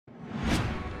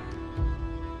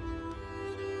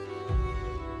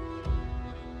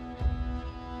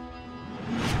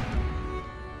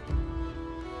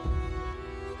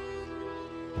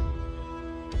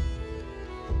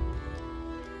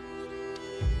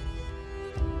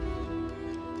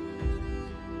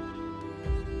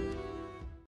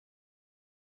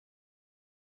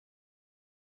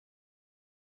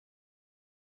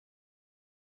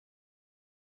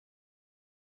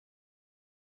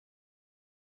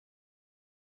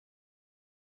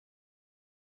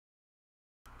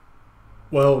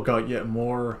Well, got yet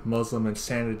more Muslim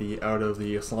insanity out of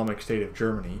the Islamic State of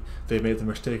Germany. They made the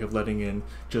mistake of letting in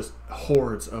just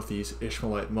hordes of these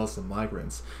Ishmaelite Muslim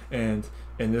migrants. And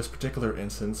in this particular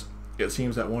instance, it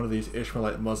seems that one of these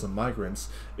Ishmaelite Muslim migrants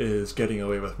is getting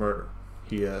away with murder.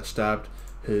 He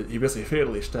basically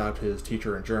fatally stabbed his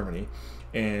teacher in Germany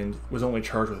and was only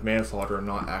charged with manslaughter and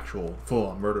not actual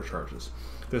full-on murder charges.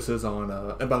 This is on,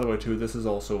 and by the way too, this is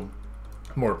also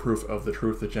more proof of the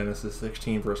truth of Genesis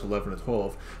 16 verse 11 to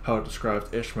 12, how it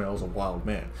describes Ishmael as a wild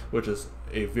man, which is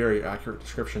a very accurate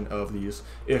description of these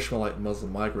Ishmaelite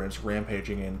Muslim migrants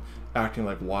rampaging and acting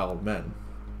like wild men.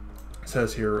 It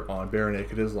says here on Bare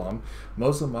Naked Islam,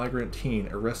 Muslim migrant teen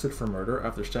arrested for murder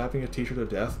after stabbing a teacher to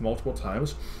death multiple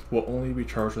times will only be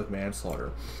charged with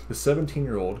manslaughter. The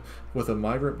 17-year-old with a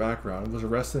migrant background was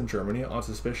arrested in Germany on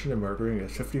suspicion of murdering a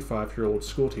 55-year-old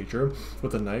schoolteacher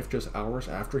with a knife just hours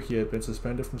after he had been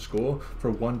suspended from school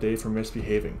for 1 day for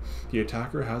misbehaving. The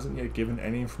attacker hasn't yet given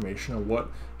any information on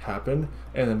what happened,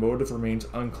 and the motive remains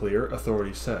unclear,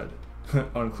 authorities said.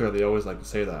 Unclear, they always like to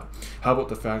say that. How about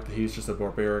the fact that he's just a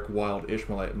barbaric, wild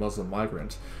Ishmaelite Muslim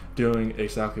migrant doing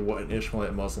exactly what an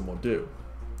Ishmaelite Muslim will do,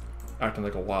 acting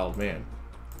like a wild man.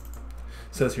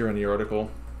 It says here in the article,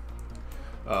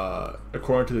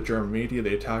 according to the German media,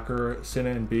 the attacker,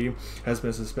 Sinan B, had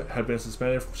been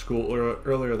suspended from school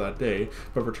earlier that day,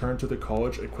 but returned to the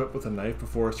college equipped with a knife.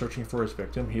 Before searching for his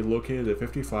victim, he located a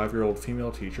 55-year-old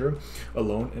female teacher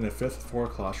alone in a fifth floor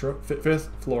classroom,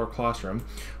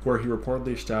 where he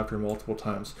reportedly stabbed her multiple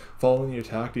times. Following the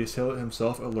attack, the assailant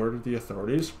himself alerted the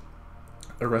authorities.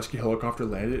 A rescue helicopter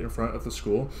landed in front of the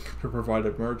school to provide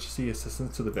emergency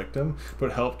assistance to the victim,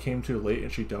 but help came too late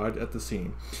and she died at the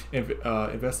scene.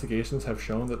 Investigations have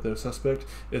shown that the suspect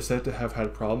is said to have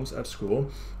had problems at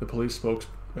school. The police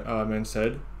spokesman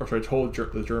told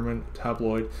the German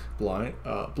tabloid Bild,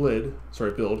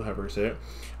 however you say it,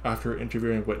 after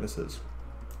interviewing witnesses.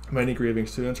 Many grieving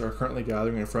students are currently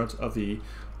gathering in front of the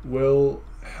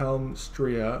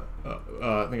Wilhelmstrasse,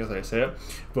 I think that's how you say it,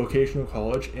 vocational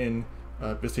college in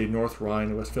North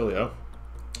Rhine-Westphalia.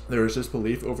 There is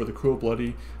disbelief over the cruel,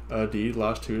 bloody deed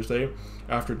last Tuesday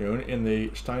afternoon in the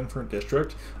Steinfurt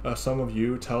district. Some of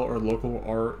you tell our local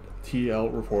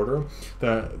RTL reporter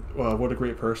that what a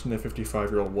great person the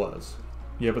 55-year-old was.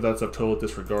 Yeah, but that's a total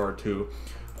disregard to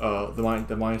the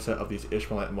mindset of these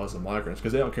Ishmaelite Muslim migrants,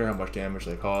 because they don't care how much damage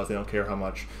they cause. They don't care how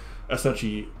much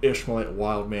essentially Ishmaelite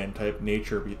wild man type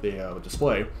nature they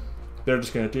display. They're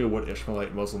just going to do what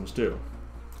Ishmaelite Muslims do.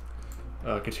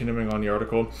 Continuing on the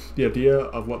article, the idea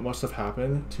of what must have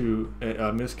happened to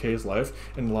Miss K's life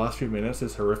in the last few minutes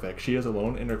is horrific. She is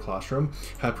alone in her classroom,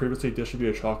 had previously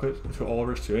distributed chocolate to all of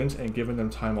her students and given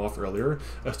them time off earlier.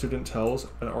 A student tells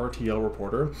an RTL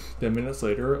reporter that minutes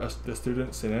later, the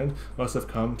student Sinan must have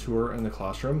come to her in the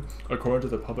classroom. According to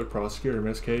the public prosecutor,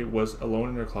 Miss K was alone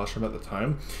in her classroom at the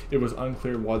time. It was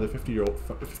unclear why the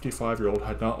 55-year-old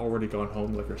had not already gone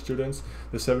home like her students.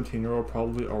 The 17-year-old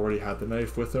probably already had the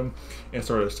knife with him and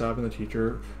started stabbing the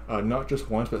teacher not just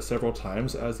once but several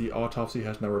times, as the autopsy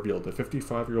has now revealed. The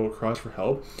 55-year-old cries for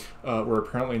help were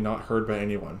apparently not heard by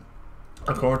anyone.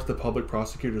 According to the public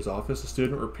prosecutor's office, the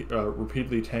student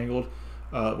repeatedly tangled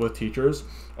with teachers.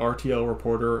 RTL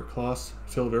reporter Klaus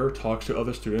Filder talks to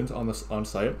other students on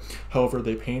site. However,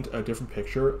 they paint a different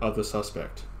picture of the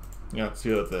suspect.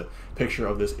 See the picture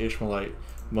of this Ishmaelite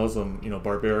Muslim,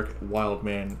 barbaric wild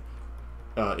man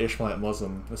Ishmaelite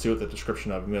Muslim. Let's see what the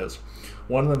description of him is.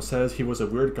 One of them says he was a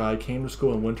weird guy, came to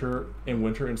school in winter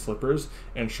in slippers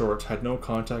and shorts, had no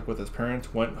contact with his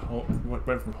parents, went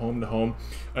from home to home.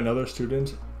 Another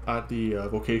student at the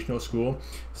vocational school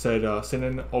said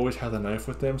Sinan always had a knife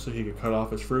with him so he could cut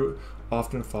off his fruit,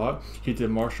 often fought. He did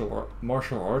martial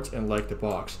arts and liked to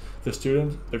box.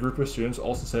 The group of students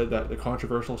also said that the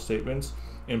controversial statements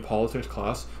in politics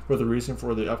class were the reason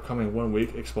for the upcoming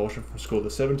 1-week expulsion from school. The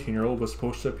 17-year-old was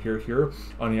supposed to appear here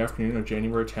on the afternoon of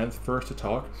January 10th, first to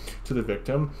talk to the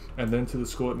victim and then to the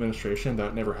school administration.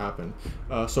 That never happened.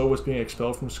 So was being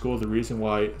expelled from school the reason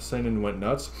why Sinan went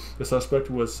nuts. The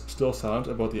suspect was still silent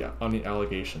about the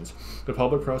allegations. The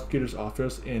public prosecutor's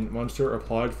office in Munster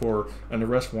applied for an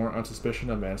arrest warrant on suspicion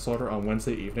of manslaughter on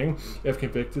Wednesday evening. If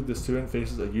convicted, the student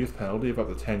faces a youth penalty of up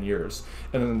to 10 years.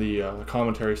 And then the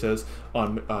commentary says,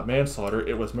 on manslaughter,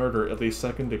 it was murder, at least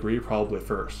second degree, probably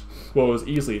first. Well, it was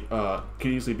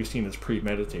could easily be seen as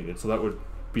premeditated, so that would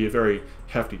be a very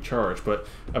hefty charge. But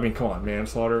I mean, come on,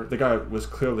 manslaughter. The guy was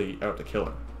clearly out to kill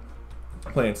her,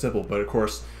 plain and simple. But of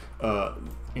course,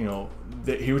 he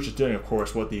was just doing, of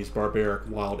course, what these barbaric,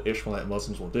 wild Ishmaelite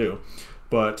Muslims will do.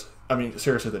 But I mean,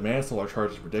 seriously, the manslaughter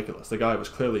charge is ridiculous. The guy was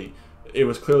clearly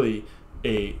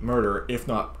a murder, if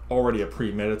not already a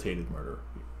premeditated murder.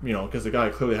 Because the guy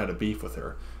clearly had a beef with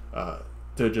her,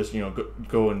 to just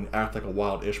go and act like a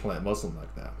wild Ishmaelite Muslim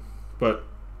like that. But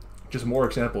just more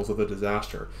examples of the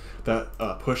disaster that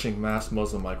pushing mass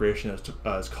Muslim migration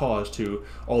has caused to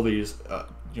all these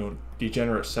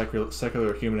degenerate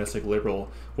secular humanistic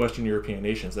liberal Western European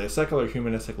nations. That secular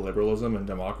humanistic liberalism and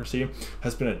democracy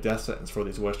has been a death sentence for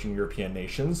these Western European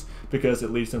nations, because it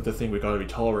leads them to think we got to be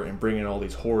tolerant and bring in all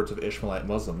these hordes of Ishmaelite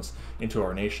Muslims into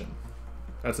our nation.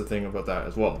 That's the thing about that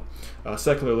as well.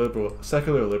 Secular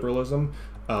liberalism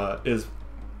is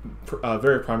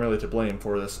very primarily to blame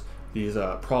for these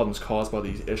problems caused by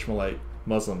these Ishmaelite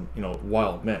Muslim,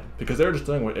 wild men, because they're just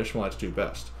doing what Ishmaelites do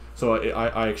best. So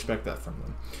I expect that from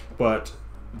them. But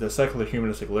the secular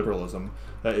humanistic liberalism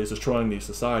that is destroying these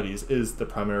societies is the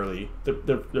primary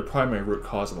root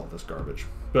cause of all this garbage.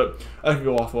 But I could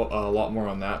go off a lot more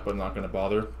on that, but I'm not going to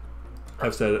bother.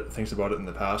 I've said things about it in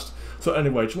the past. So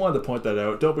anyway, just wanted to point that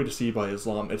out. Don't be deceived by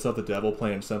Islam. It's not the devil,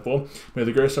 plain and simple. May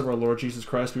the grace of our Lord Jesus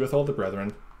Christ be with all the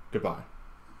brethren. Goodbye.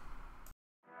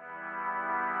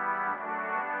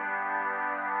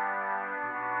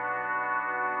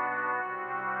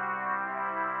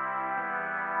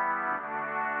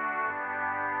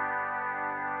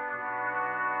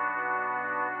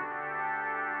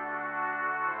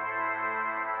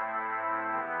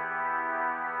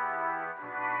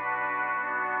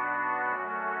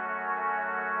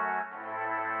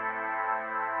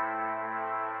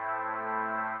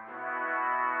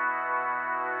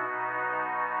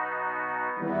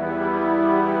 You